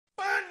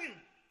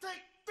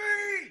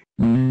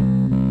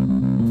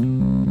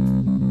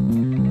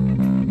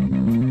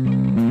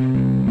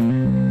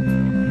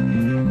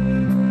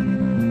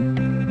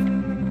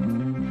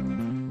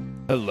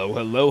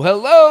Hello,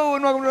 hello,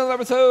 and welcome to another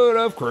episode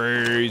of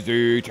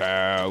Crazy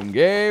Town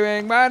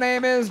Gaming. My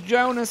name is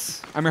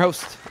Jonas. I'm your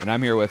host, and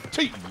I'm here with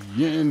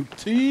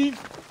TNT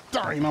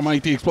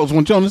Dinomight, the Explosive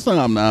One, Jonas.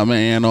 I'm the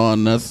man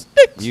on the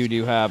sticks. You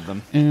do have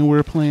them. And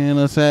we're playing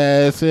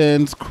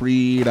Assassin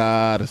Creed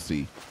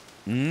Odyssey.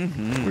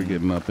 Mm-hmm. We're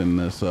getting up in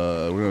this,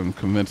 we're going to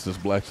convince this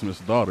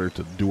blacksmith's daughter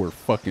to do her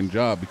fucking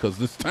job because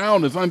this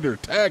town is under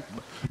attack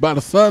by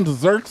the sons of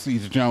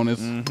Xerxes, Jonas.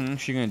 Mm-hmm.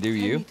 She gonna do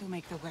you? To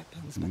make the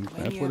weapons,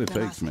 That's what it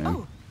takes, man.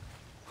 Oh,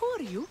 who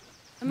are you?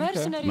 A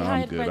mercenary No, I'm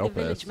hired good. by I'll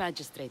the village pass.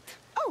 magistrate.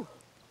 Oh,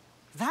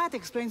 that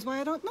explains why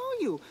I don't know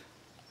you.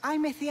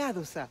 I'm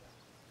Ethiadusa.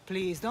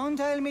 Please don't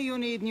tell me you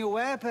need new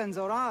weapons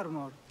or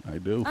armor. I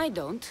do. I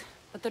don't,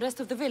 but the rest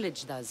of the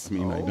village does. I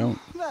mean, I don't.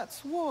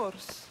 That's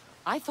worse.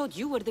 I thought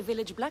you were the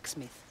village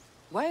blacksmith.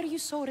 Why are you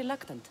so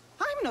reluctant?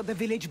 I'm not the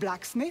village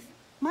blacksmith.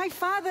 My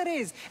father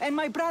is, and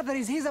my brother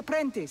is his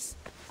apprentice.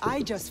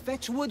 I just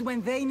fetch wood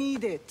when they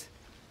need it.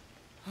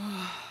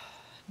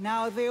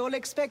 Now they all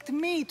expect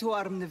me to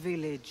arm the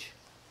village.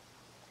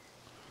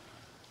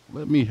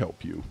 Let me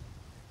help you.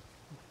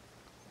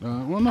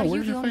 Well, no, are you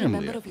where's the your only family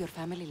member at? of your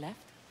family left?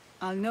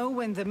 I'll know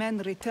when the men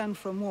return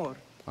from war.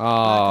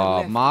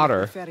 Oh,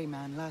 Mater.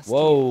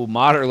 Whoa,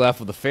 Mater left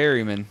with the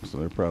ferryman. So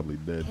they're probably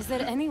dead. Is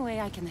there any way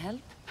I can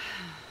help?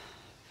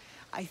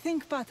 I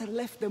think Pater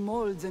left the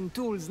molds and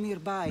tools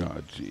nearby.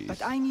 Oh, jeez.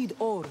 But I need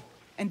ore.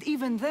 And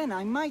even then,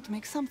 I might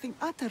make something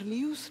utterly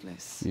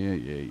useless.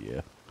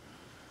 Yeah.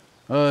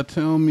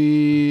 Tell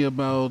me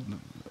about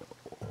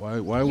why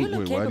You do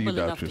look you capable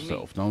doubt enough to me.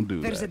 yourself? Don't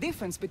do There's a that.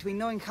 difference between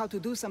knowing how to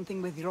do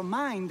something with your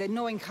mind and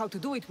knowing how to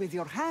do it with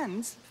your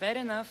hands. Fair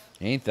enough.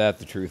 Ain't that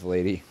the truth,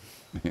 lady?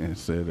 Yeah,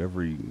 said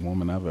every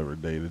woman I've ever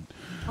dated.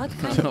 What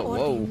kind of ore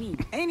do Whoa. you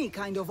need? Any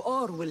kind of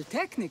ore will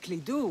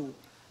technically do.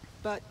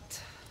 But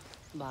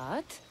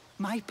But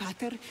my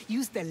pater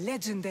used the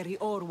legendary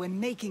ore when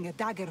making a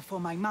dagger for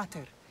my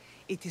mater.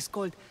 It is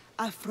called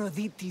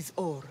Aphrodite's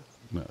ore.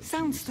 No,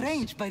 Sounds Jesus.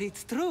 strange, but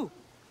it's true.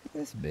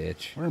 This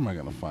bitch. Where am I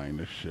gonna find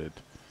this shit?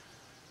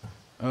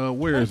 where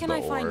Where's can the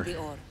I ore? find the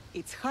ore?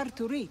 It's hard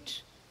to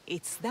reach.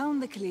 It's down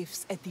the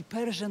cliffs at the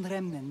Persian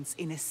remnants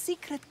in a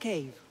secret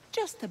cave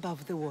just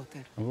above the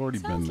water. I've already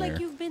Sounds been like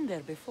there. you've been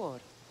there before.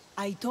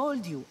 I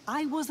told you,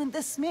 I wasn't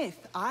the smith.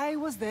 I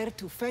was there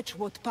to fetch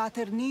what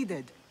Pater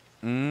needed.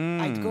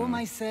 I'd go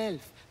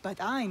myself, but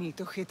I need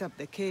to hit up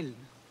the kiln.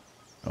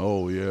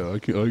 Oh yeah,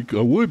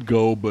 I would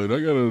go, but I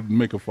gotta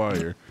make a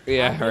fire.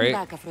 Yeah, I'll bring right.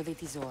 back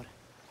Aphrodite's ore.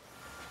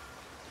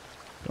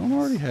 Don't I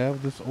already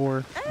have this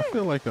ore? I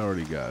feel like I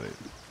already got it.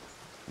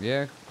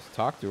 Yeah, just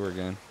talk to her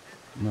again.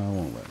 No, it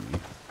won't let me.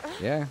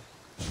 Yeah.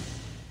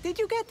 Did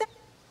you get that?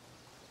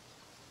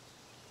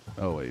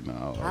 Oh wait,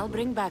 no. I'll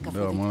bring back No, I'm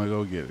Aphrodite. gonna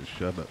go get it.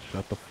 Shut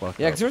the fuck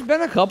Yeah, up. because there's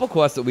been a couple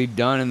quests that we've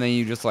done, and then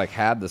you just, like,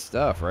 had the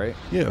stuff, right?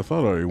 Yeah, I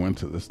thought I already went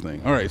to this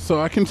thing. All right,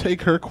 so I can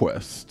take her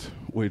quest,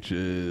 which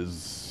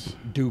is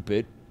Dupe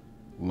it.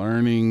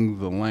 learning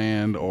the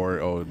land or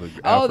Oh, they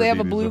have a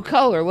Aphrodite's blue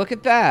color. Look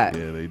at that.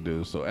 Yeah, they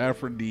do. So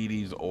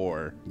Aphrodite's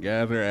ore.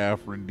 Gather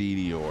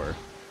Aphrodite ore.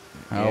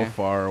 How Yeah.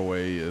 far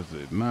away is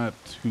it? Not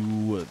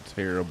too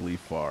terribly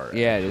far.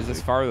 Yeah, it is. actually.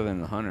 It's farther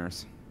than the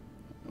hunters.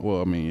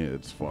 Well, I mean, yeah,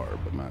 it's far,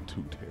 but not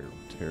too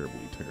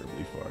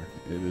terribly far.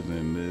 It is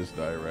in this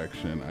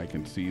direction. I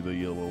can see the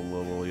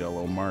little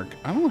yellow mark.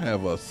 I don't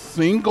have a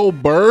single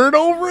bird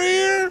over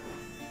here.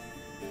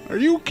 Are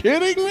you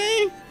kidding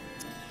me?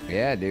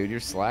 Yeah, dude, you're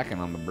slacking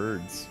on the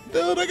birds.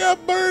 Dude, I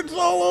got birds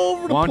all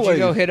over the Why don't place.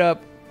 you go hit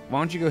up? Why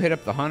don't you go hit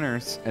up the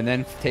hunters and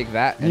then take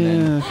that and Yeah,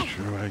 then?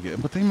 sure, I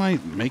get. But they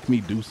might make me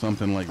do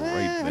something like right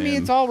then. I mean,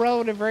 it's all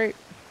relative, right?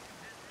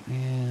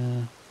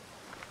 Yeah.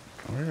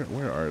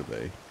 Where are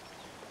they?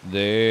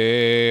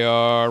 They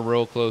are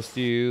real close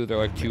to you. They're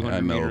like I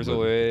 200 know, meters but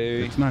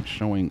away. It's not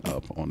showing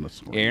up on the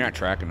screen. Yeah, you're not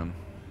tracking them.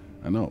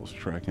 I know. I was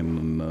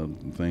tracking the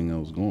thing I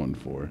was going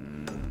for,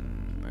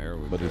 There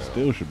we but go. it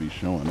still should be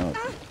showing up.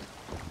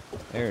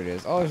 There it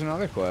is. Oh, there's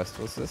another quest.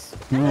 What's this?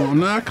 No, I'm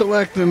not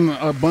collecting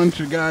a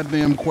bunch of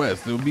goddamn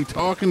quests. It would be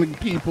talking to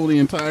people the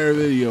entire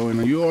video,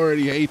 and you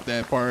already hate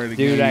that part of the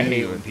game. Dude, I hate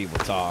anyway. when people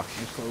talk.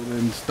 So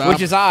then stop.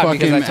 Which is odd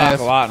because I fucking talk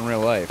a lot in real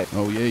life.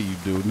 Oh yeah, you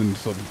do. Then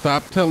so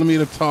stop telling me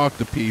to talk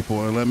to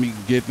people and let me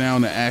get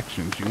down to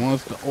action. She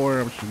wants the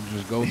ore. I should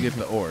just go get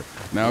the ore.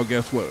 Now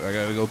guess what? I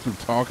gotta go through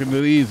talking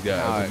to these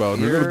guys about.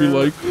 They're gonna be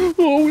like,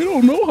 "Oh, we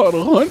don't know how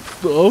to hunt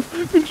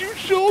stuff. Could you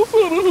show us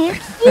how to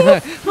hunt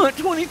stuff?" Hunt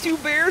 22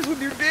 bears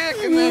with your dick,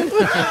 and then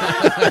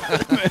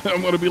And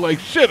I'm gonna be like,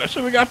 "Shit! I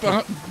should have got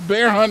the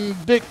bear hunting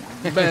dick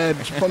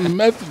badge from the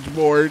message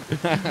board."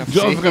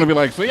 John's gonna be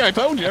like, "See, I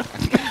told you."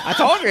 I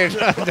told you I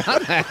should have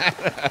done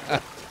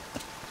that.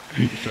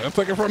 I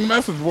took it from the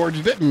message board.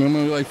 You didn't. I'm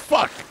gonna be like,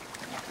 "Fuck."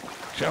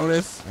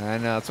 Jonas. I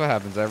know that's what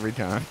happens every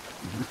time.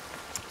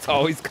 It's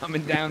always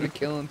coming down to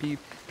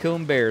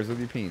killing bears with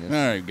your penis.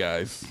 All right,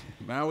 guys.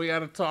 Now we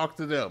gotta talk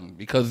to them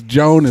because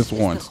Jonas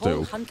wants the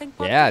whole to. hunting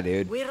party? Yeah,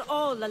 dude. We're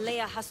all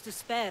Alea has to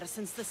spare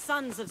since the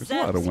sons of There's a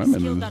lot of Zeus women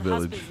in killed this our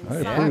village. husbands I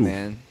and Yeah, approve. sons.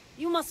 man.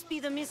 You must be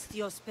the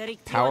Mistios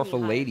Perictiani. Powerful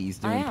ladies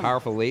doing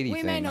powerful lady We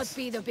things. may not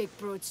be the big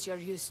brutes you're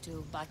used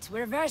to, but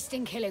we're versed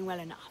in killing well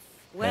enough.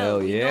 Well, Hell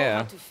we know yeah.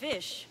 how to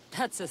fish.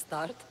 That's a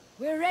start.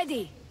 We're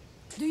ready.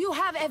 Do you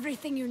have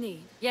everything you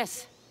need?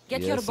 Yes.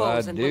 Get Yes, your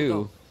bows I and do.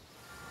 we'll go.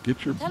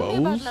 Get your Tell me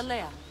about bows.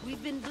 Lalea.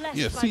 We've been blessed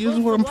Yeah, by see, this is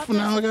both what the I'm.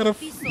 Now I waters gotta.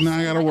 of Ephesus Now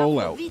I gotta and roll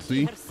out. Aphrodite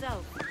See.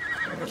 herself.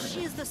 For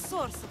she is the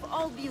source of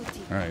all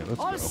beauty. All right, let's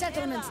All go.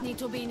 settlements need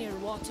to be near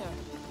water.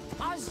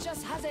 Ours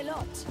just has a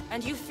lot.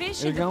 And you fish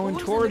They're in the going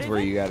pools towards and where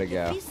river? you gotta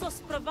go.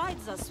 Ephesus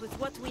provides us with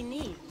what we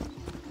need.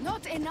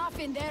 Not enough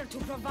in there to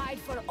provide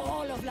for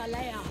all of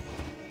Lalea.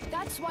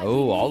 That's why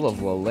Oh, we all need of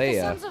you. The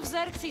Lalea. sons of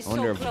Xerxes I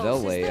wonder so if close. they'll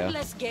Is there lay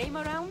less game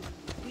around?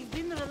 We've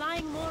been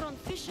relying more on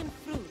fish and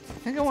fruit. I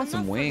think I want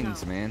some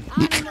wings, man.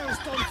 Animals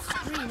don't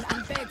scream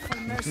and beg for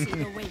mercy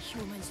the way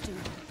humans do.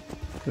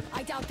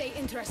 I doubt they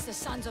interest the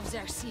sons of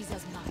Xerxes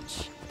as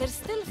much. There's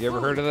still You ever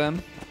heard of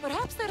them?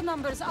 Perhaps their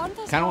numbers aren't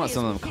as Kind of high want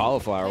some as of them we think.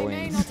 cauliflower They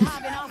may wings. not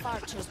have enough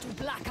archers to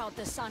black out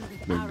the sun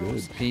with They're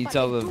arrows. good. Can you but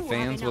tell they the do have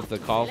fans enough what the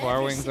to cauliflower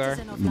fill every wings are?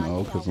 citizen of No,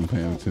 Lalea because I'm with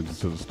paying hope. attention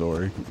to the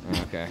story.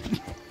 Okay.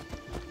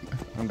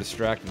 I'm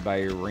distracted by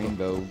your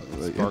rainbow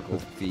sparkle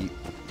feet.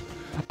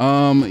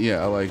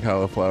 Yeah, I like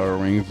cauliflower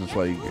rings. It's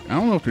like I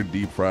don't know if they're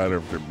deep fried or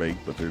if they're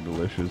baked, but they're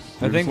delicious.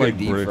 I think just they're like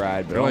deep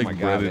fried, but they're oh like my god,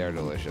 breaded, they are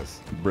delicious.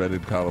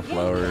 breaded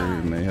cauliflower,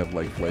 and they have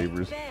like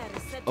flavors.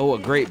 Oh, a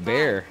great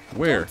bear.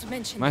 Where? Don't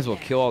mention Might as well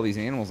that. kill all these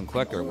animals and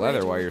collect their I'm leather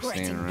already while you're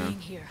regretting standing around. being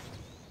here.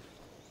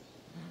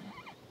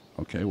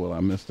 Okay, well I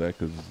missed that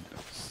because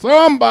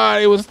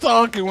somebody was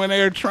talking when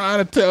they were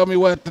trying to tell me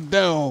what to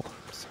do.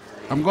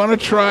 I'm gonna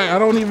try. I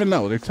don't even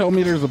know. They tell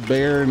me there's a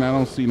bear, and I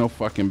don't see no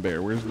fucking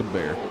bear. Where's the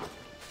bear?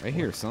 I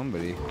hear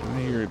somebody. I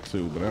hear it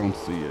too, but I don't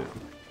see it.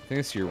 I think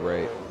it's your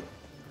right.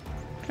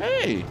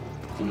 Hey,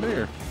 it's a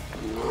bear.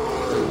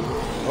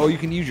 Oh, you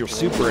can use your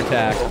super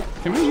attack.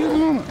 Can I use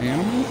it on an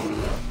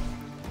animal?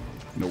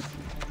 Nope.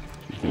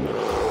 You cannot.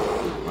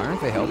 Why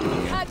aren't they helping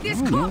you? Had this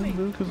I don't know, coming.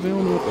 dude, because they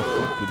don't know what the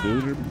fuck to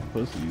do. They're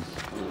pussies.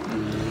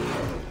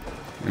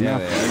 They're Yeah, not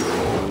they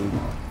fighters, dude.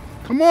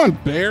 Come on,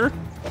 bear.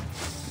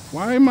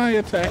 Why am I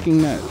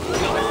attacking that?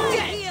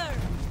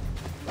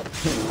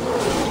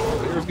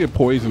 Bears get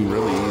poisoned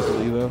really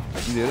easily, though.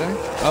 Do they?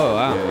 Oh,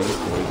 wow. Yeah, he's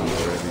poisoned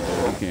already,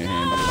 dude. He can't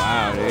handle it.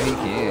 Wow, dude, he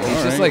can't. He's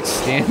All just right. like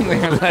standing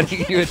there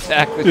letting you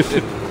attack the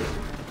shit.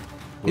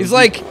 He's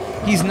like,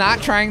 he's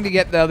not trying to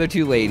get the other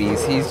two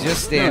ladies. He's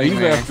just No, standing he's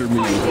there. after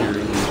me here.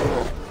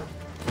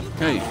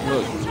 Hey,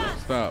 look,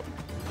 stop.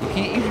 You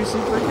can't use your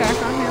super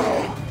attack on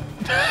him?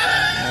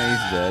 No,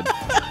 he's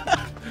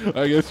dead.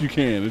 I guess you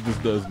can. It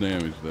just does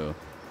damage, though.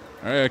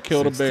 All right, I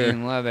killed a bear.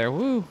 16 leather.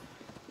 Woo.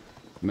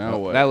 Now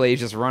what? That lady's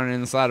just running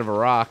inside of a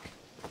rock.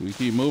 We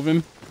keep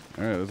moving.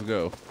 All right, let's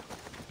go.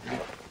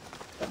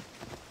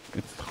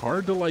 It's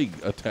hard to like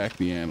attack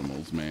the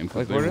animals, man. 'Cause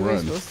Like, they what are run.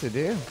 they supposed to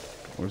do?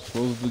 We're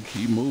supposed to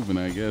keep moving,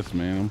 I guess,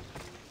 man.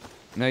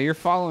 No, you're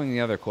following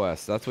the other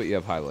quest. That's what you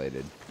have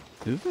highlighted.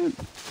 Is it?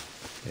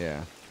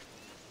 Yeah.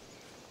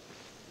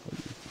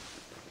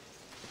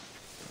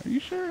 Are you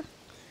sure?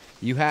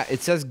 You have.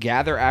 It says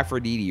gather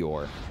Aphrodite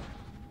ore.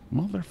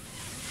 Mother.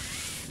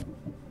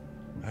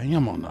 I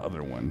am on the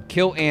other one.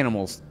 Kill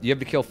animals. You have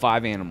to kill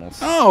 5 animals.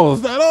 Oh,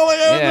 is that all I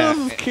have Yeah. to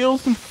do? Is kill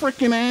some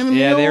freaking animals?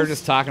 Yeah, they were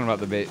just talking about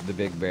the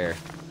big bear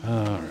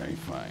All right,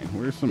 fine.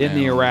 Where's some in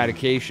the animals?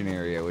 eradication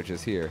area, which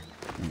is here.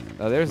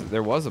 Oh,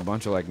 there was a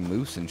bunch of like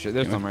moose and shit.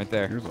 There's some right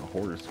there. Here's a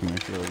horse. Can I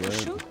kill that?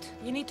 Shoot.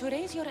 You need to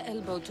raise your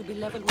elbow to be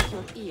level with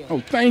your ear. Oh,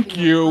 thank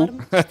Keeping your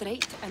you. arm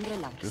straight and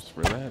relaxed. Just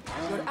for that.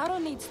 Your arrow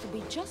needs to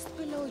be just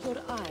below your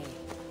eye.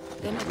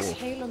 Then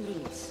exhale and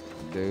release.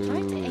 Try to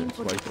Dude, aim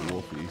for it's the like a top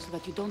wolfie. so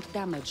that you don't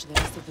damage the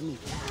rest of the meat.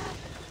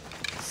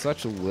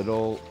 such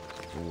little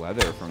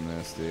leather from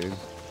this, dude.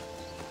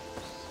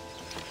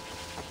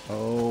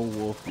 Oh,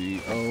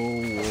 Wolfie.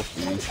 Oh,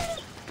 Wolfie.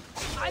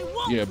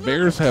 Yeah,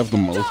 bears have the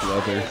most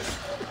leather.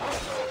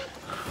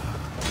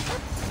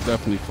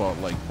 Definitely fought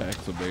like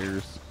packs of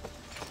bears.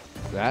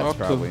 That's Talk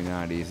to- probably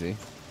not easy.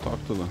 Talk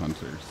to the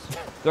hunters.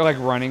 They're like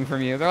running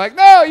from you. They're like,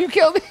 no, you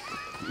killed me.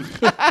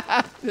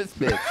 This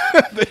bitch.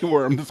 They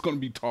were. I'm just going to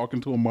be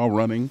talking to them while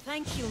running.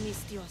 Thank you,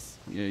 Mistios.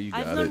 Yeah, you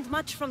I've got learned it.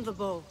 much from the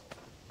bow.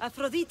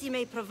 Aphrodite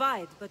may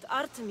provide, but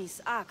Artemis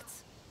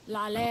acts.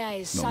 Lalea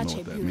is Don't know such a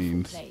what that beautiful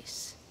means.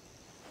 place.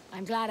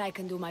 I'm glad I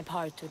can do my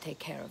part to take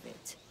care of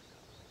it.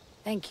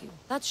 Thank you.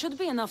 That should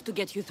be enough to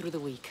get you through the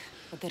week.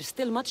 But there's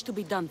still much to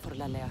be done for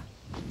Lalea.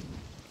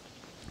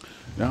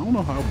 Yeah, I don't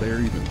know how bear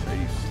even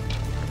tastes.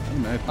 I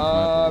imagine it's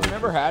not I've delicious.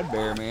 never had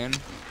bear, man.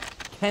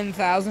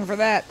 10,000 for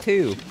that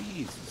too.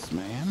 Jesus,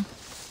 man.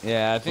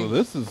 Yeah, I So think.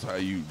 this is how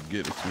you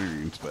get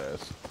experience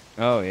fast.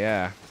 Oh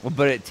yeah. Well,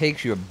 but it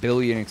takes you 1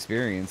 billion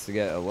experience to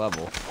get a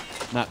level.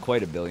 Not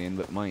quite 1 billion,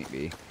 but might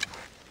be.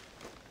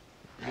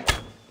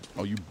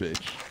 Oh, you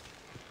bitch.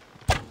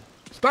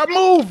 Stop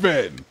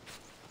moving!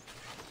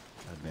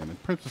 God damn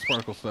it. Princess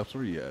Sparkle Steps,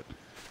 where you at?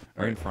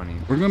 Right in front of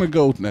you. We're gonna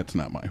go. That's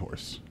not my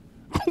horse.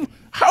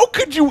 How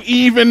could you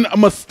even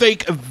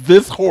mistake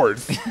this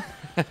horse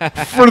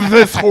for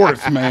this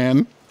horse,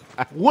 man?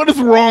 What is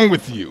wrong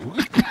with you?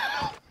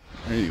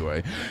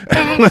 Anyway,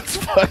 let's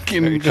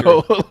fucking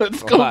go.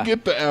 Let's go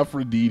get the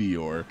Aphrodite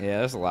ore. Yeah,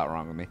 there's a lot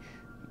wrong with me.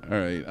 All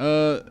right.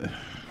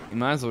 You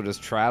might as well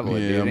just travel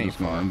it, Yeah, dude.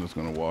 I'm just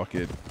gonna walk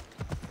it.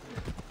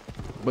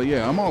 But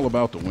yeah, I'm all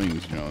about the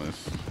wings,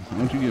 Jonas. Why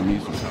don't you give me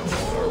some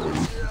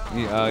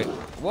help?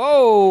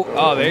 Whoa!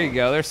 Oh, there you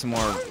go. There's some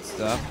more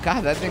stuff.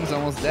 God, that thing's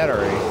almost dead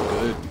already.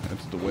 Good.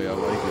 That's the way I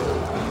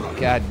like it.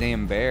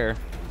 Goddamn bear.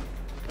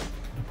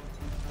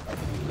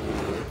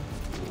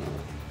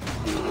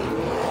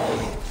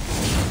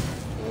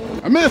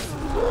 I missed!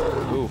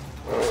 Ooh.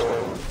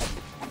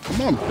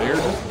 Come on, bear,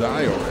 just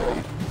die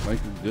already. Like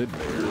a good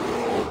bear.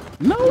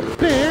 No,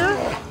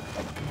 bear!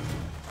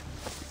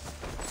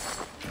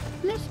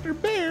 Mr.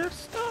 Bear,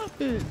 stop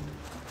it!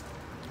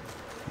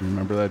 You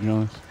remember that,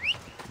 Jonas?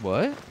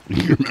 What?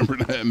 You remember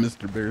that,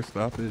 Mr. Bear,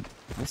 stop it?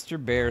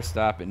 Mr. Bear,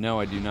 stop it. No,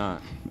 I do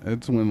not.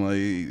 That's when,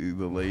 like,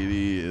 the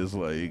lady is,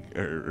 like,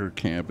 her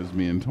camp is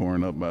being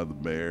torn up by the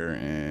bear,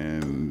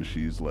 and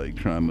she's, like,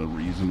 trying to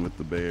reason with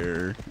the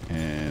bear,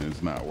 and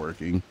it's not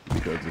working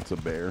because it's a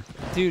bear.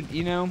 Dude,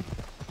 you know,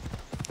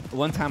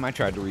 one time I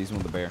tried to reason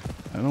with a bear.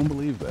 I don't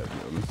believe that,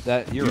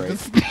 Jonas. You're right.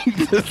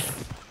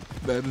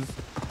 That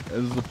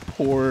is a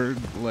poor,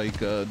 like,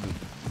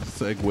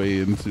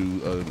 segue into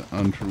an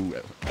untrue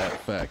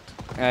fact.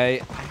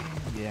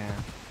 Yeah.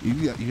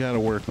 You got to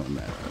work on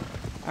that.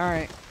 All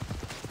right.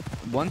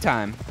 One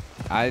time,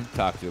 I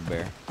talked to a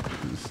bear.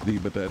 See,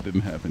 but that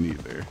didn't happen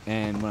either.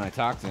 And when I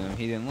talked to him,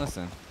 he didn't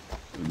listen.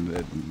 And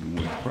that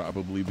would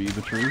probably be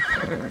the truth.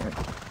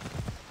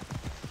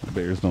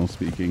 Bears don't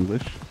speak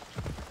English.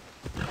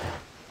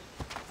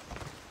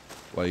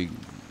 Like,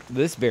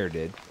 This bear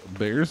did.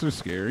 bears are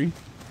scary.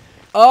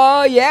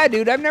 Oh, yeah,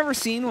 dude. I've never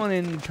seen one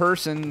in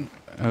person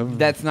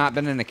that's not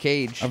been in a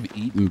cage. I've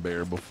eaten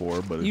bear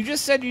before, but You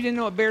just said you didn't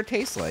know what bear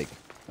tastes like.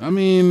 I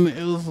mean,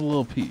 it was a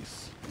little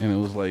piece, and it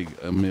was like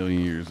a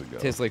million years ago.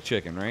 Tastes like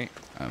chicken, right?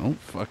 I don't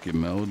fucking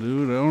know,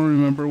 dude. I don't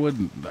remember what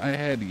I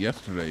had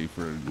yesterday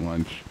for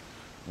lunch.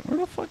 Where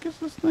the fuck is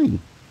this thing?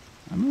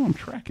 I know I'm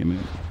tracking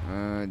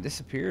it.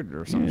 Disappeared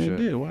or some Yeah, shit. it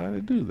did. Why did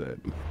it do that?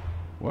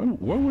 Why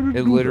would it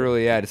It do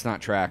literally, yeah, it's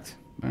not tracked.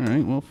 that? All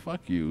right, well,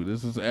 fuck you.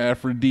 This is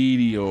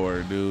Aphrodite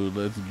ore, dude.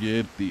 Let's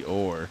get the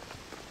ore.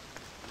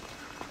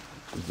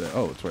 Is that?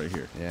 Oh, it's right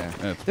here. Yeah.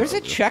 That's There's a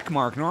probably- check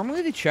mark.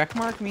 Normally the check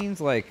mark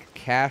means like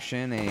cash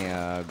in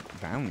a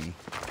bounty.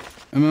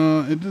 And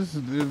there's a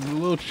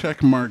little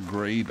check mark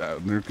grade.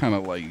 They're kind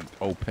of like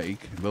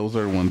opaque. Those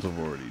are ones I've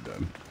already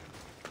done.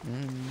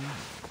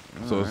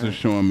 So it's just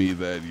showing me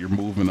that you're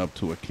moving up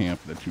to a camp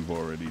that you've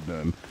already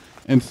done.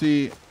 And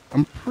see,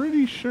 I'm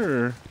pretty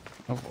sure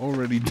I've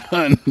already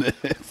done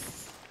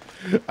this.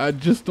 I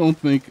just don't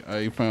think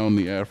I found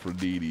the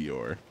Aphrodite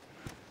ore.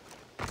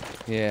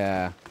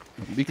 Yeah.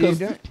 Because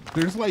Dude,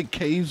 there's like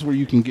caves where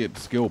you can get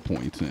skill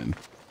points in.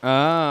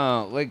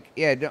 Oh, like,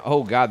 yeah.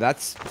 Oh, God,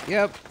 that's,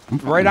 yep. I'm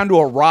Right fine. onto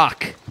a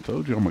rock. I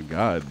told you I'm a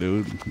god,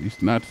 dude. You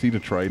not see the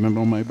trident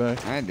on my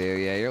back? I do,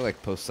 yeah. You're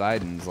like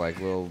Poseidon's, like,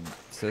 little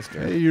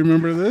sister. Hey, you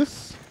remember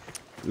this?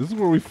 This is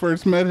where we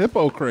first met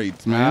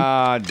Hippocrates, man.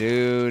 Ah,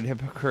 dude.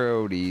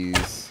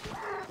 Hippocrates.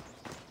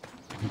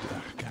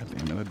 God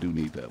damn it, I do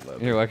need that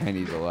leather. You're like, I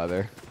need the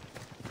leather.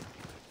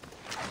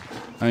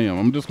 I am.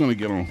 I'm just gonna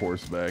get on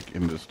horseback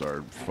and just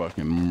start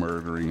fucking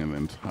murdering an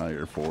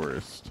entire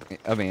forest.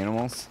 Of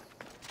animals?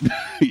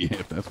 Yeah,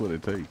 if that's what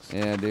it takes.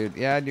 Yeah, dude.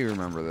 Yeah, I do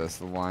remember this.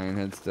 The lion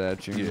head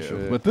statue and Yeah,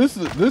 shit. but this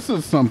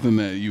is something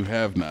that you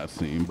have not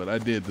seen. But I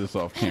did this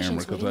off camera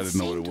Persians because were I didn't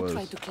know what it insane to try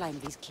was. to climb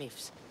these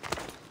cliffs.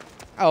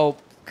 Oh,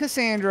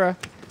 Cassandra.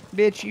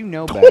 Bitch, you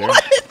know better.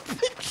 What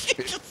did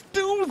you just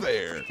do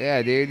there?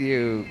 Yeah, dude,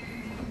 you...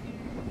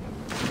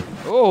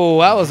 Oh,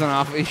 that was an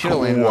awful... He should have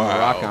landed on the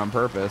rock Wow. on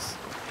purpose.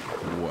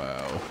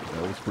 Wow,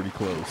 that was pretty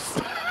close.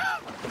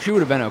 She would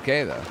have been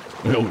okay, though.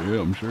 Hell yeah,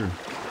 I'm sure.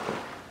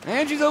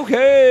 And she's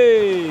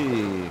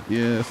okay!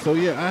 Yeah, so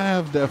yeah, I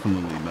have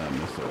definitely done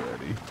this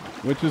already,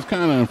 which is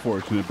kind of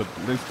unfortunate, but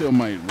they still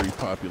might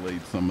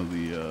repopulate some of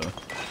the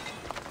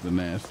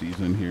nasties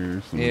in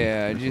here.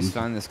 Yeah, did you just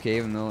find this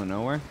cave in the middle of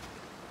nowhere?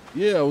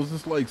 Yeah, I was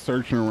just like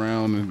searching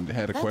around and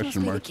had a That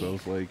question must be the mark, so I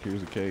was cave. like,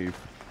 here's a cave.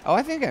 Oh,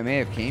 I think I may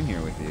have came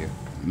here with you.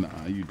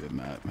 Nah, you did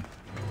not.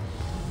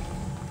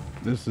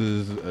 This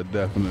is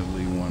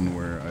definitely one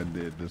where I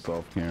did this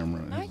off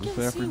camera. I Is can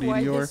this see why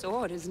Aphrodite ore? this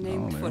ore is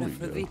named Oh, for there we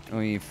go. Aphrodite. We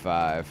need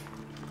 5.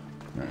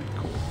 All right,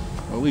 cool.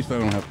 Well, at least I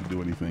don't have to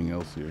do anything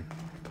else here.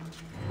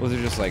 Was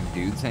it just like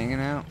dudes hanging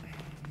out?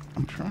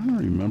 I'm trying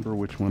to remember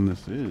which one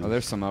this is. Oh,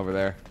 there's some over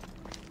there.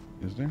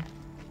 Is there?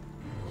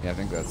 Yeah, I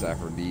think that's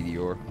Aphrodite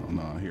ore. Oh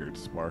no, here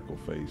it's sparkle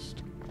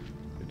faced.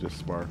 It just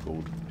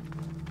sparkled.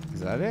 Is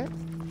that it?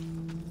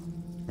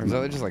 Or is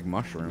that just like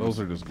mushrooms? Those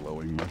are just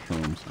glowing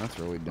mushrooms. That's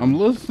really dumb. I'm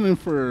listening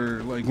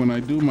for like when I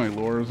do my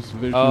Laura's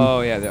vision.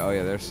 Oh yeah,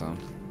 there's some.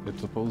 It's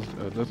supposed.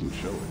 It doesn't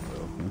show it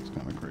though. That's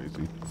kind of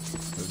crazy. It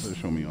doesn't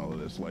show me all of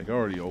this. Like I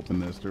already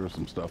opened this. There was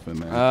some stuff in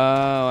there.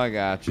 Oh, I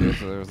got you.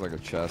 So there was like a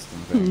chest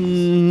and things.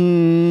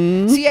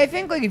 Mm-hmm. See, I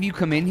think like if you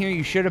come in here,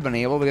 you should have been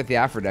able to get the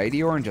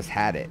Aphrodite ore and just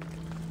had it.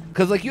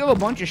 Because, like, you have a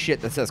bunch of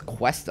shit that says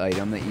quest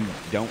item that you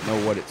don't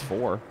know what it's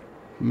for.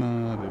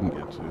 Nah, I didn't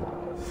get to.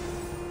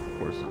 Of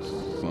course,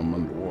 it's some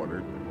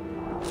underwater.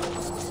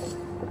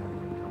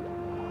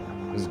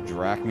 This is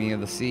Drachme of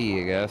the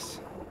Sea, I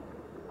guess.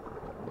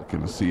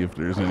 Looking to see if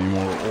there's any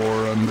more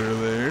ore under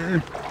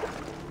there.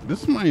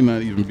 This might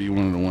not even be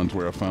one of the ones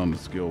where I found the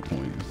skill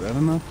point. Is that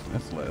enough?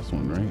 That's the last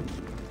one, right?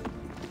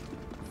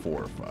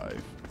 4 or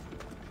 5.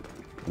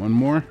 One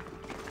more?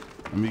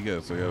 Let me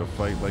guess. I gotta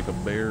fight like a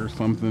bear or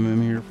something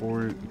in here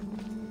for it?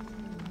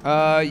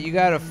 You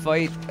gotta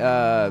fight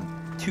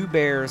 2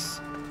 bears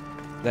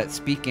that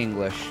speak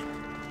English,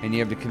 and you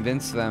have to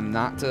convince them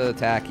not to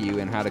attack you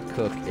and how to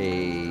cook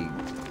a...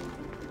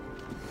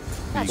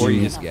 Or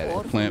you just get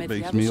it.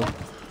 Plant-based meal?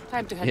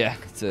 Time to head Yeah,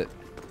 back. that's it.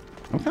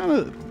 I'm kind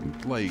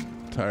of, like,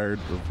 tired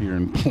of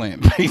hearing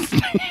plant-based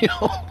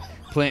meal.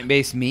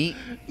 Plant-based meat?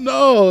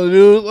 No,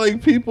 dude.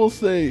 Like, people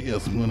say,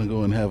 yes, I'm gonna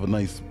go and have a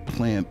nice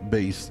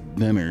plant-based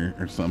dinner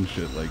or some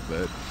shit like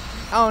that.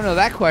 Oh, no,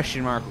 that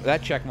question mark,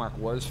 that check mark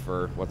was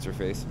for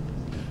what's-her-face?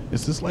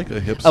 Is this like a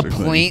hipster thing? A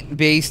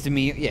plant-based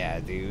meal? Yeah,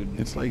 dude.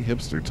 It's like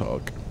hipster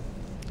talk.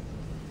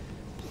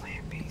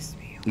 Plant-based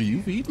meal.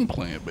 You've eaten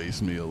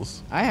plant-based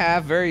meals. I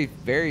have very,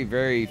 very,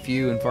 very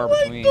few and far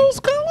Like between. those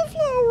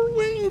cauliflower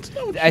wings,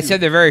 don't I you?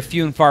 said they're very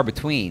few and far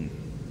between.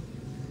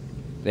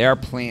 They are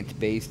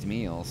plant-based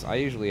meals. I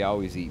usually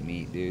always eat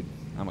meat, dude.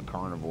 I'm a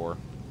carnivore.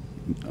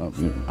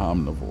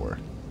 Omnivore.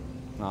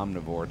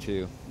 Omnivore,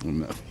 too.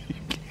 No, you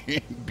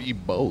can't be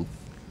both.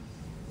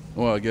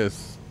 Well, I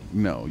guess,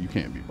 no, you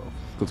can't be both.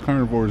 Because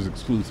carnivores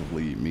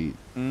exclusively eat meat.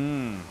 I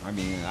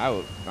mean,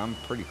 I'm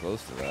pretty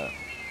close to that.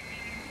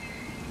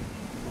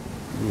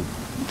 Ooh.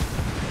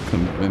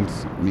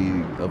 Convince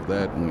me of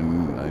that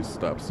when I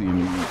stop seeing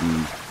you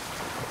eating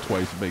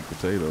twice baked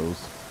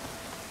potatoes.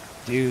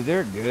 Dude,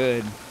 they're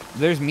good.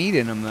 There's meat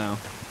in them, though.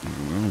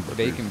 But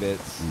Bacon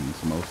bits.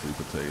 It's mostly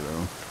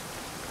potato.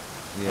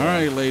 Yeah. All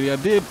right, lady, I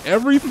did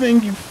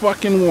everything you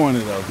fucking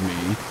wanted of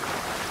me.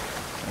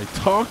 I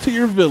talked to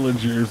your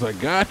villagers. I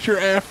got your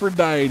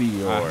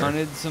Aphrodite ore. I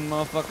hunted some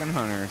motherfucking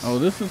hunters. Oh,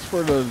 this is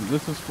for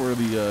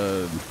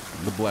the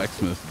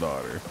blacksmith's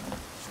daughter.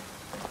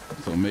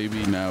 So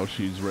maybe now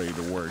she's ready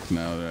to work.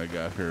 Now that I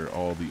got her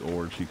all the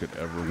ore she could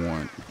ever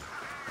want.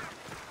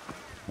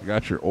 I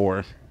got your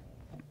ore.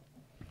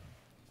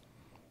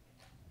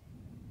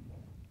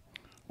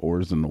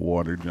 Ore's in the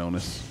water,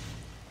 Jonas.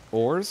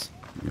 Oars?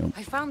 Yep.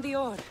 I found the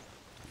ore.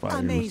 Fire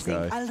in the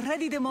Amazing. sky. I'll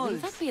ready them all. Will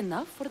that be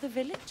enough for the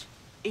village?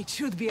 It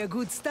should be a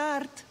good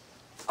start.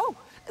 Oh,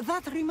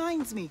 that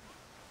reminds me.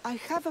 I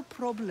have a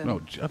problem. No,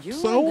 just You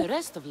so? and the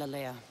rest of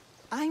Lalea.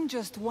 I'm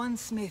just one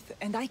smith,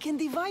 and I can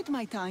divide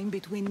my time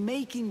between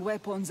making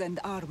weapons and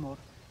armor,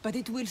 but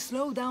it will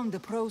slow down the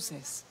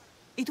process.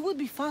 It would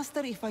be faster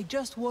if I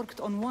just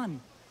worked on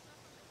one.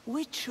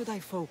 Which should I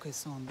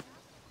focus on?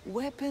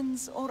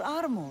 Weapons or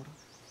armor?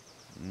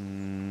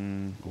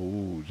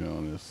 Oh,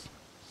 Jonas.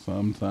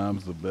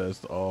 Sometimes the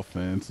best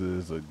offense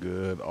is a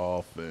good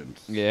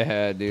offense.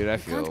 Yeah, dude, I You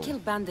feel... can't kill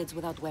bandits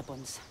without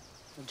weapons.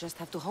 You'll just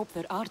have to hope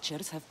their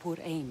archers have poor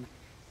aim.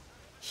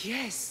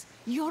 Yes,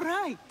 you're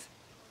right.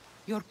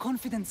 Your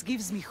confidence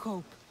gives me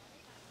hope.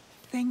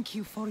 Thank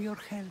you for your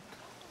help.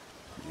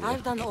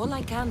 I've done all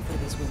I can for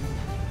these women.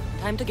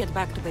 Time to get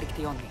back to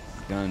Berictione.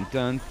 Dun,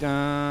 dun,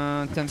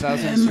 dun.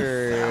 10,000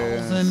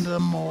 shares.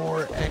 10,000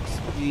 more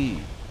XP.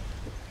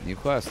 New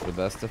quest, the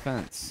best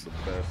defense.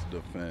 The best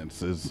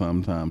defense is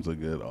sometimes a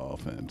good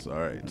offense. All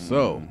right,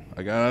 so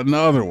I got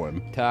another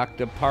one. Talk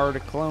to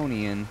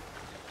Partaclonian.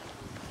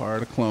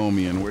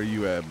 Partaclomian, where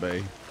you at,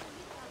 bae?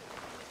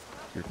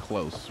 You're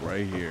close,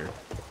 right here.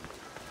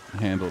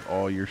 Handled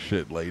all your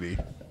shit, lady.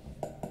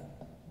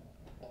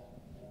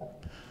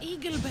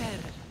 Eagle Bear.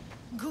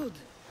 Good.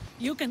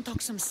 You can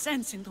talk some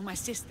sense into my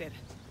sister.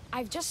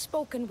 I've just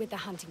spoken with the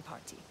hunting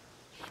party.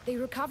 They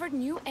recovered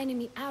new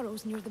enemy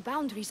arrows near the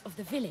boundaries of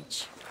the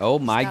village. Oh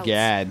my Scouts.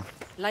 god.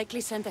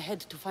 Likely sent ahead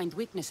to find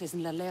weaknesses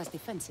in Lalea's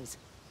defenses,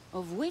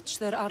 of which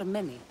there are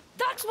many.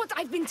 That's what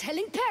I've been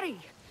telling Perry!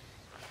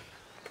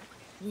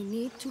 We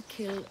need to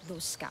kill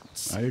those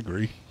scouts. I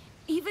agree.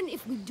 Even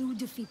if we do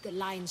defeat the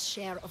lion's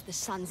share of the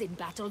Suns in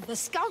battle, the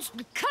scouts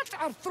will cut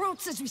our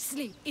throats as we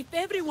sleep. If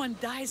everyone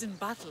dies in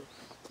battle,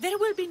 there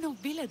will be no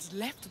village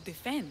left to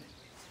defend.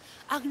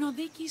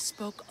 Agnodiki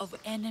spoke of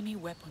enemy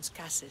weapons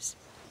cases.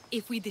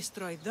 If we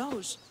destroy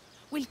those,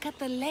 we'll cut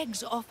the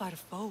legs off our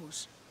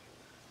foes.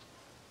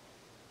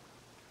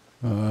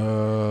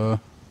 Why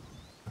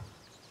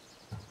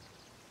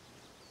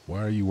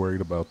are you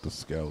worried about the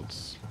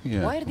scouts?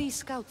 Yeah. Why are these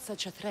scouts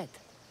such a threat?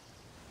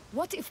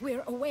 What if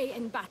we're away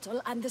in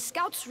battle and the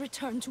scouts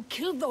return to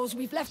kill those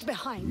we've left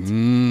behind?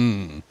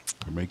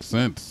 It makes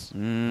sense.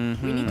 We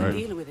need to Right.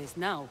 deal with this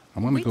now.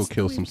 I'm gonna go Which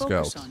kill do we some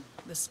focus scouts. on?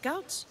 The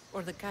scouts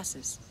or the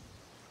casses?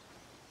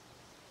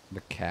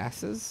 The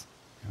Casses?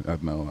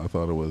 No, I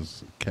thought it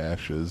was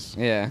caches.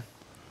 Yeah.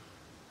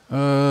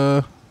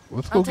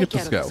 Let's go I'll get take the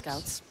care scouts. of the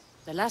scouts.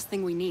 The last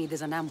thing we need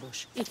is an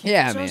ambush. If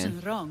Yeah, you've chosen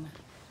man. wrong,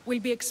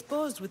 we'll be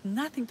exposed with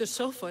nothing to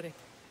show for it.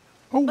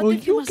 Oh, But well,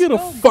 if you you must get a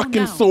go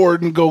fucking now.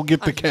 sword and go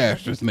get the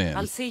cash, this man.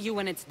 I'll see you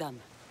when it's done.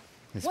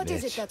 This What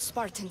is bitch. it that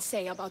Spartans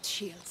say about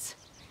shields?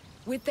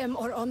 With them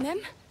or on them?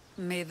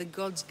 May the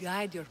gods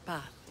guide your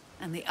path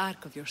and the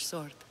arc of your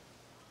sword.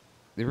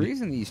 The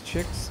reason these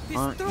chicks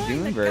aren't Destroying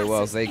doing the very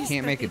well is castles they is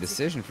can't make a strategic.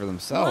 decision for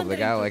themselves. They Wandering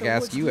gotta through like the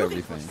ask woods you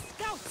looking for everything.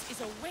 scouts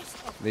is a waste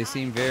of They time.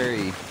 seem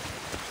very.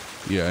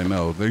 Yeah, I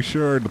know. They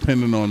sure are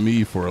depending on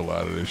me for a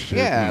lot of this shit.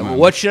 Yeah. And Well, I'm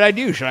what should I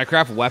do? Should I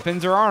craft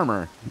weapons or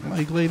armor?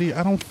 like, lady,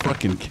 I don't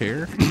fucking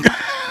care.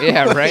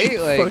 Yeah. Right.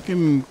 Like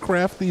fucking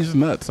craft these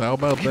nuts. How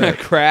about that?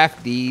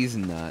 craft these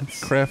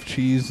nuts. Craft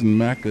cheese and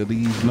maca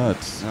these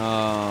nuts.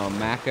 Oh,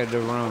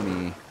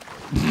 macaroni.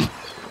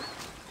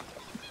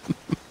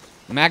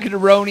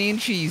 Macaroni and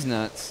cheese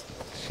nuts.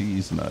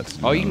 Cheese nuts.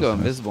 Oh, you can go know,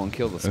 invisible and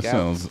kill the That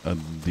scout. sounds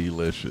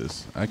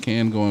delicious. I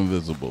can go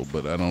invisible,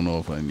 but I don't know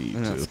if I need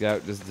And that to.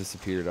 scout just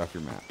disappeared off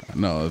your map.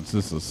 No, it's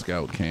just a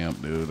scout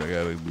camp, dude. I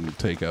gotta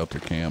take out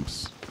their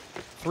camps.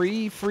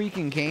 3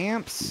 freaking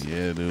camps?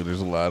 Yeah, dude,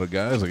 there's a lot of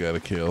guys I gotta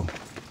kill.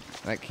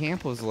 That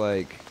camp was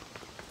like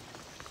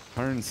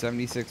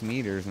 176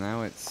 meters.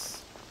 Now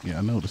it's... Yeah,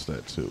 I noticed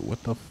that too.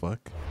 What the fuck?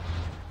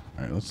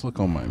 Alright, let's look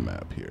on my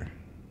map here.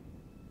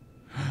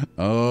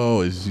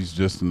 Oh, he's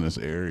just in this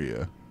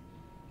area.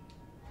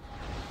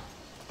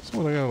 So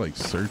what, I gotta like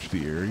search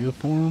the area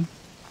for him?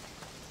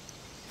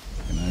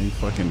 Can I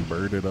fucking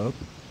bird it up?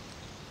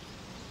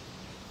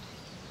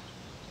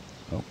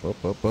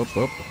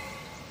 Up.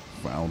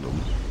 Found him.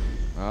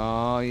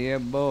 Oh, yeah,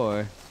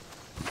 boy.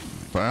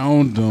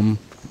 Found him.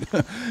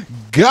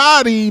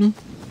 Got him.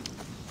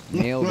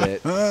 Nailed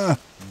it.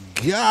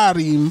 Got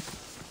him.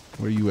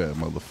 Where you at,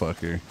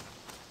 motherfucker?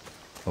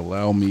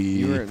 Allow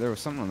me. There was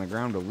something on the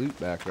ground to loot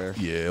back there.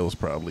 Yeah, it was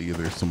probably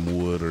either some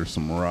wood or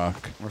some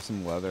rock. Or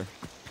some leather.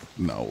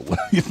 No,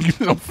 you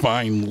don't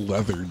find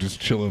leather just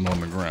chilling on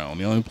the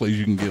ground. The only place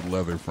you can get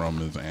leather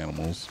from is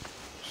animals.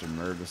 Should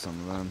murder some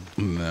of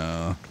them.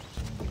 Nah.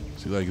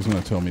 See, like, it's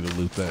gonna tell me to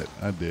loot that.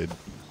 I did.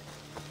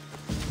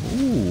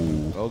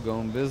 Ooh. I'll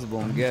go invisible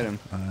and get him.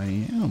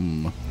 I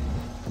am.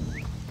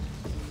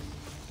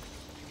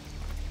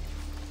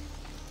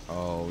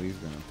 Oh, he's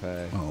gonna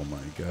pay. Oh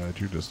my god,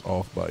 you're just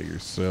off by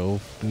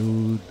yourself,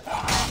 dude.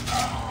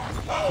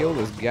 Kill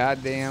this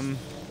goddamn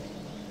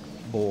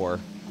boar.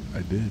 I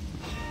did.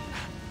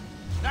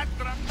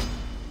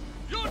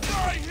 You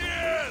die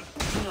here!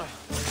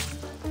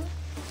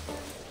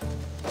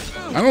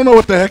 I don't know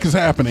what the heck is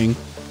happening.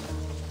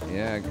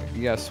 Yeah,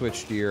 you gotta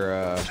switch to your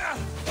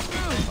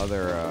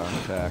other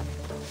attack.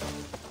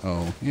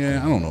 Oh, yeah,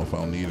 I don't know if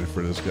I'll need it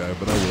for this guy,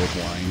 but I will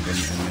blind him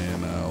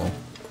and then I'll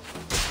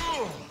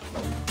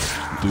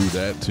do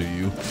that to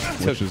you,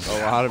 which Took is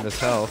a lot of his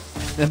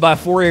health. And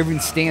before he even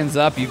stands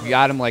up, you've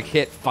got him like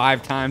hit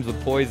 5 times with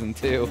poison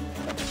too.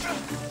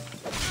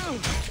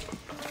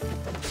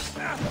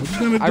 what you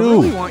gonna do? I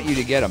really want you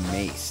to get a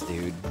mace,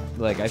 dude.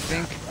 Like I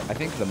think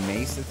the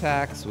mace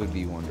attacks would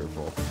be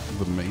wonderful.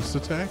 The mace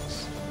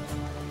attacks?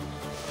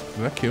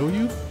 Did that kill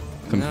you?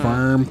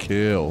 Confirm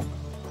kill.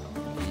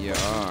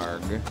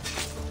 Yarg.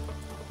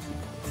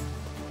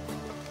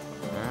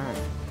 Alright.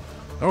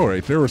 All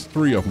right, there was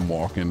 3 of them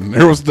walking.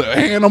 There was the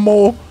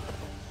animal,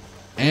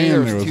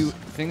 and there was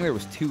there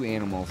was 2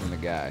 animals and a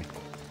guy.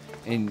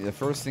 And the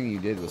first thing you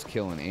did was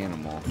kill an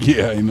animal.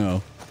 yeah, I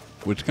know,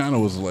 which kind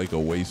of was like a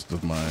waste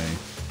of my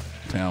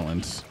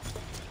talents.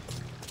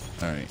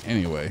 All right,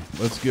 anyway,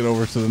 let's get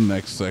over to the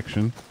next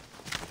section.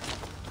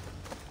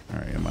 All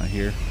right, am I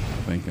here?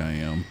 I think I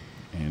am.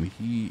 And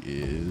he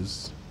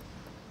is.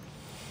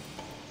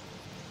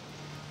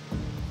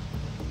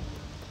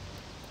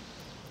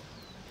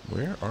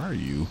 Where are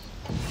you?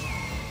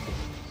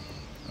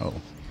 Oh,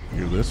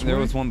 you're this way? There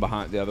was one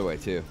behind the other way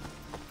too.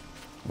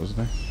 Was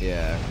there?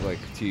 Yeah, like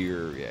to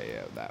your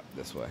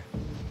this way.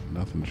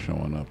 Nothing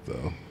showing up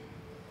though.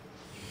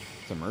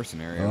 It's a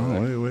mercenary Oh,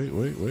 over there. wait.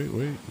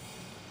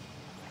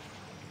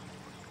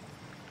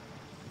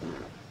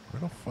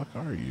 Where the fuck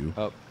are you?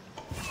 Oh.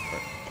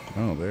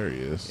 Oh, there he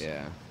is.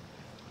 Yeah.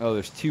 Oh,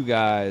 there's 2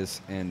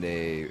 guys and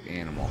a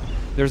animal.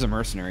 There's a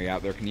mercenary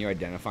out there. Can you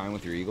identify him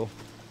with your eagle?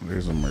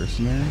 There's a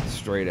mercenary?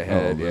 Straight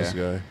ahead, oh, this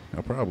yeah. guy.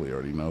 I probably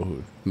already know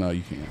who. No,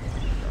 you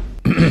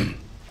can't.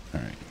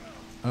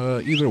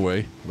 Alright. Either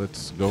way,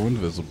 let's go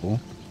invisible.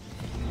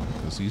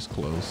 Because he's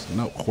close.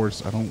 No,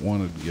 horse, I don't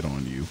want to get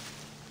on you.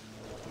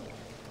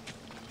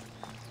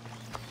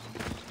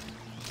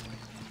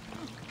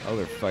 Oh,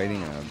 they're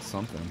fighting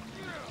something.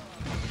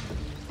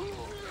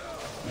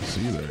 I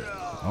see that.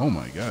 Oh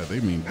my god, they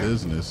mean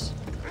business.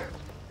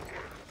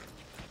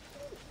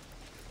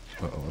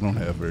 Uh-oh, I don't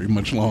have very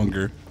much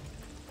longer.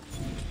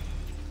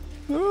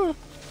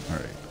 Alright.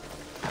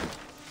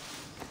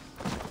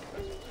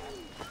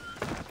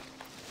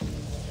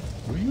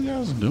 What are you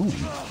guys doing?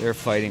 They're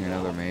fighting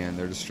another man.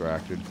 They're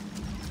distracted.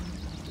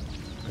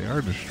 They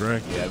are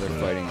distracted. Yeah, they're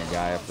but fighting a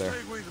guy up there.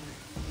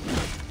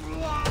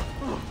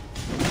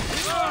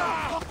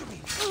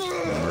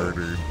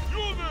 Murdered.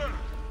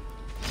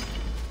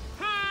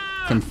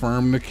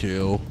 Confirm the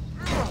kill.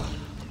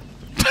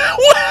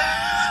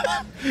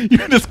 You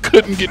just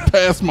couldn't get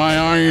past my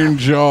iron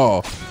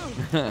jaw.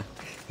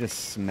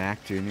 Just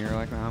smacked you, and you're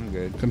like, "No, I'm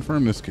good."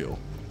 Confirm this kill.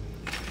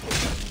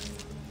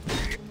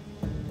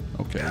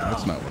 Okay,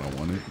 that's not what I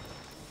wanted.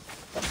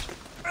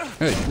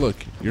 Hey, look,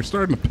 you're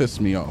starting to piss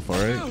me off, all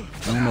right?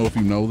 I don't know if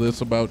you know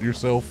this about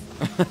yourself.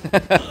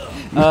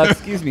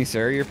 Excuse me,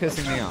 sir. You're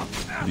pissing me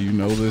off. Do you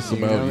know this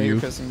about know you?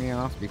 You're pissing me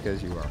off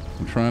because you are.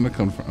 I'm trying to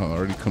confirm. Oh, I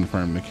already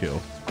confirmed the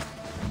kill.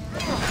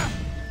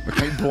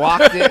 You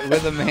blocked it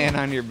with a man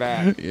on your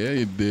back. Yeah,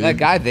 you did. That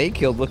guy they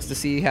killed looks to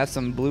see he has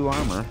some blue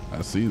armor.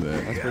 I see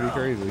that. That's pretty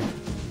crazy.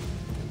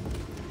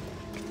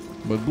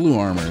 But blue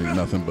armor ain't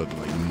nothing but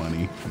like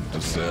money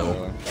to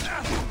sell.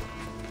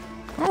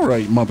 All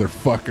right,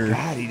 motherfucker.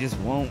 God, he just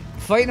won't.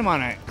 Fighting him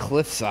on a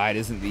cliffside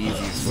isn't the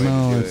easiest way to do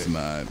it. No, it's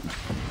not.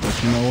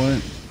 But you know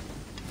what?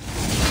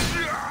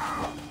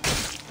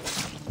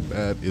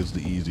 That is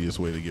the easiest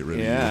way to get rid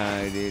of you.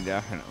 Yeah, dude,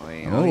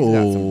 definitely. Oh, he's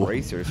got some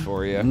bracers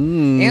for you.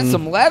 Mm. And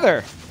some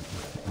leather.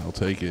 I'll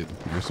take it.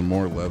 There's some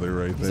more leather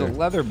right there. He's a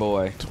leather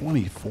boy.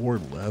 24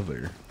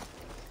 leather.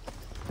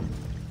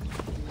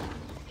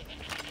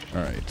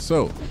 All right,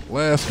 so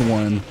last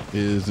one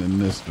is in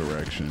this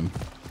direction.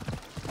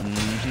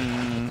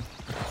 You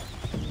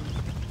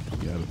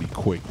gotta be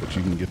quick, but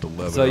you can get the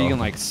leather. So you off. can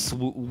like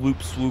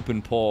loop, swoop,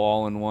 and pull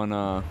all in one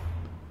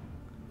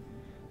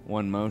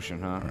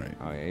motion, huh? All right.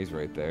 Oh yeah, he's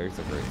right there. He's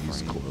a great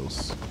He's friend.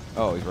 close.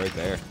 Oh, he's right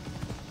there.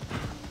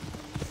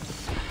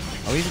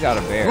 Oh, he's got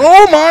a bear.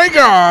 Oh my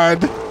God!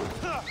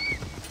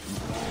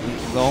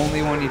 The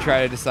only one you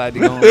try to decide to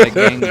go in like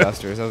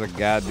gangbusters has a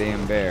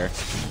goddamn bear.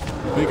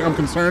 You think I'm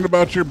concerned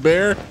about your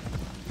bear?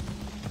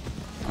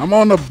 I'm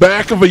on the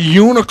back of a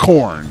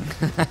unicorn.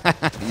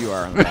 You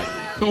are on the back.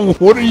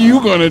 What are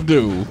you gonna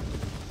do?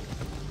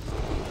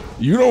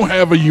 You don't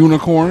have a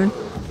unicorn.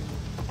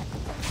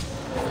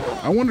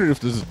 I wonder if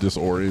this is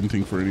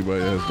disorienting for anybody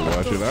that has to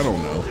watch it. I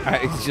don't know.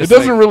 It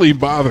doesn't really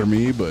bother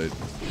me, but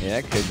yeah,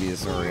 it could be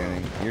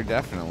disorienting. You're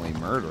definitely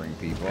murdering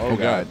people. oh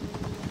god.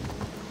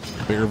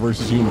 Bear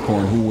versus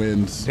unicorn. Who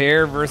wins?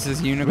 Bear versus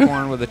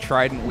unicorn with a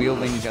trident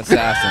wielding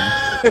assassin.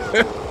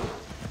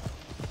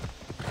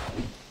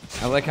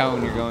 I like how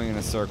when you're going in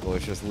a circle,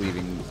 it's just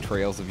leaving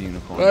trails of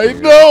unicorns. I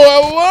know. I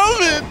love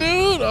it,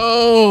 dude.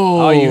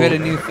 Oh. Oh, you hit a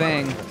new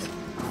thing.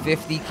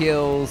 50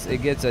 kills.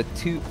 It gets a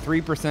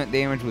 3%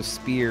 damage with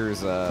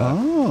spears.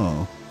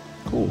 Oh,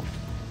 cool.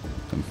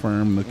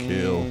 Confirm the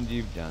kill. And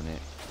you've done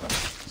it.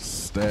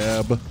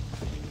 Stab.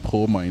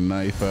 Pull my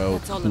knife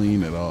out.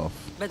 Clean it off.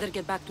 Better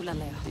get back to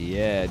Lalea.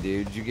 Yeah,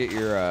 dude. Did you get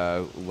your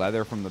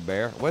leather from the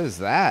bear? What is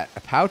that?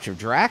 A pouch of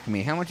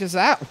drachmae. How much is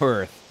that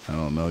worth? I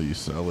don't know. You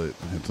sell it.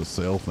 It's a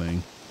sale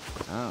thing.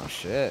 Oh,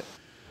 shit.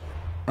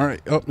 All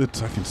right. Oh, I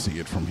can see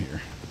it from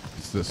here.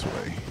 It's this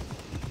way.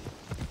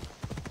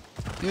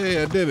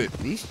 Yeah, I did it.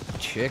 These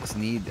chicks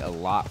need a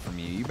lot from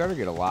you. You better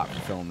get a lot for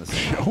filling this.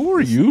 Who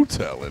are you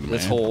telling,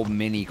 This man? whole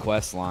mini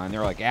quest line.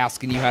 They're like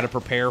asking you how to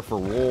prepare for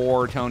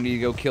war, telling you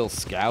to go kill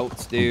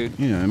scouts, dude.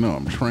 Yeah, I know.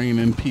 I'm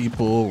training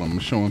people. I'm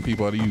showing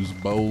people how to use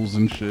bows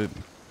and shit.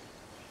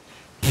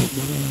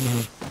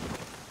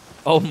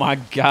 Oh my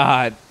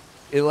god.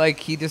 It like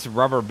he just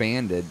rubber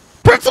banded.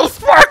 Princess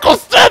Sparkle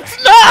Steps,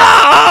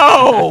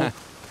 no!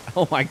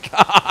 Oh my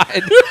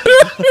god.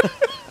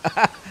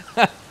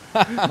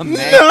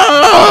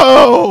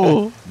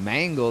 No!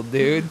 Mangled,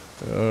 dude.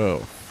 Oh,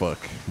 fuck.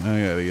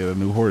 I gotta get a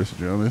new horse,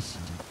 Jonas.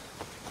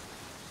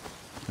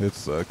 It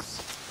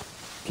sucks.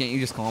 Can't you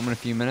just call him in a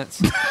few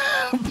minutes?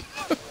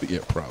 Yeah,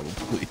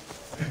 probably.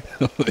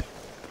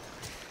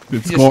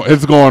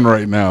 It's going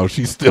right now.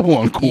 She's still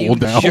on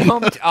cooldown. You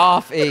jumped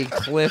off a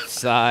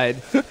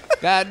cliffside.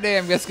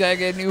 Goddamn, guess gotta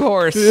get a new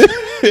horse. Fair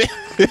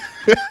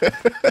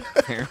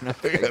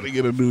enough. I gotta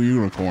get a new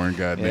unicorn,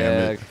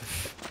 goddamn it.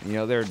 You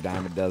know, they're a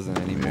dime a dozen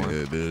anymore.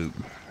 Yeah, dude.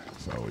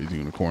 It's always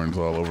unicorns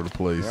all over the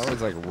place. They're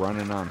always like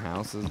running on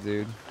houses,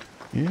 dude.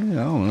 Yeah,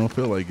 I don't know. I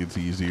feel like it's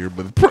easier,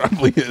 but it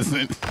probably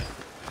isn't.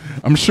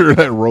 I'm sure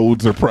that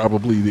roads are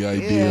probably the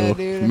ideal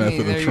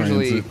method of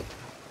transit.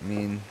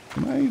 Can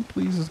I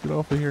please just get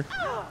off of here?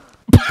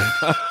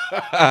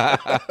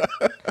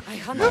 I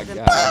hunted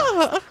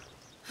them.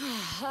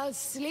 I'll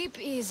sleep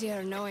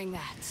easier knowing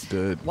that.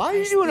 Good. Why are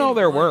you doing all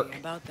their work?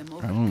 About them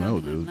I don't know,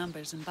 overcoming dude.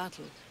 Numbers in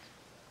battle.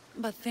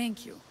 But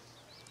thank you.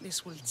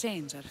 This will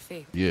change our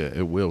fate. Yeah,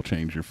 it will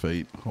change your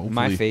fate. Hopefully,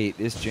 My fate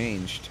is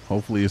changed.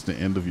 Hopefully, it's the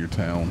end of your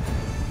town.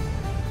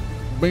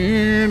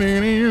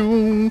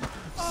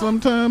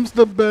 Sometimes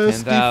the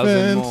best 10,000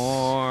 defense.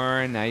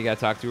 more. Now you gotta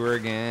talk to her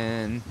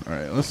again. All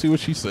right, let's see what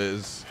she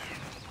says.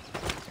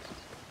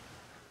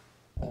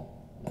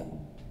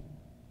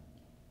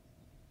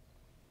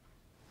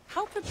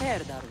 How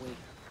prepared are we?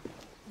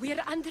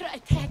 We're under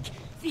attack.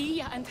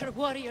 Thea and her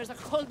warriors are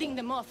holding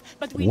them off,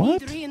 but we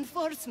What? need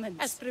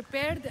reinforcements. As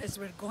prepared as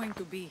we're going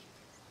to be.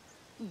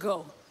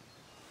 Go.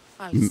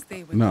 I'll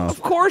stay with No, you.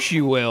 Of course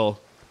you will.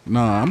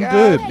 no, I'm God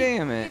good.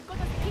 damn it.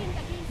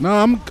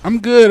 No, I'm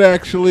good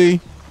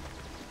actually.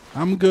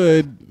 I'm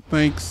good.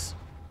 Thanks.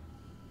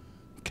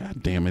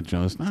 God damn it,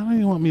 Jonas. Now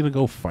you want me to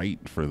go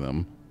fight for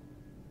them.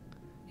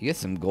 You get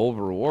some gold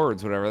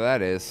rewards, whatever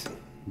that is.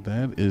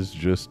 That is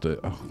just a...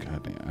 Oh,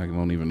 goddamn. I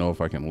don't even know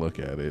if I can look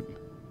at it.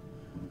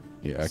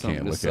 Yeah, I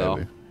can't look at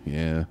it.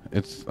 Yeah,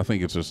 I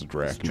think it's just a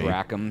drachme.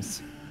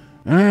 Drachms.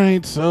 All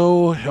right,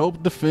 so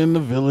help defend the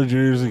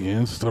villagers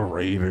against the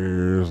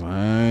raiders,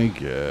 I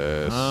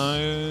guess.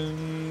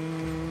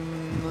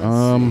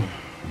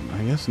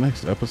 I guess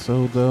next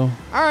episode, though.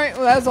 All right,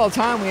 well, that's all the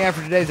time we have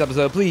for today's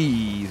episode.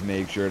 Please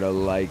make sure to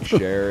like,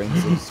 share,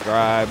 and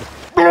subscribe.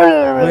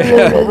 While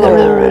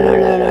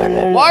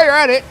you're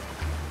at it,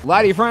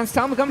 lie to your friends.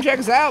 Tell them to come check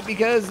us out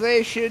because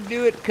they should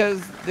do it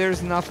because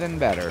there's nothing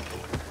better.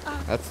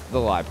 That's the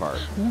lie part.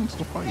 Who wants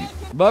to fight?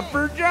 But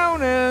for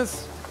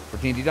Jonas, for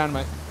TNT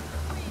Dinomight,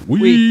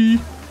 we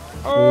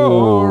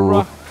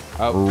are...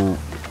 Oh.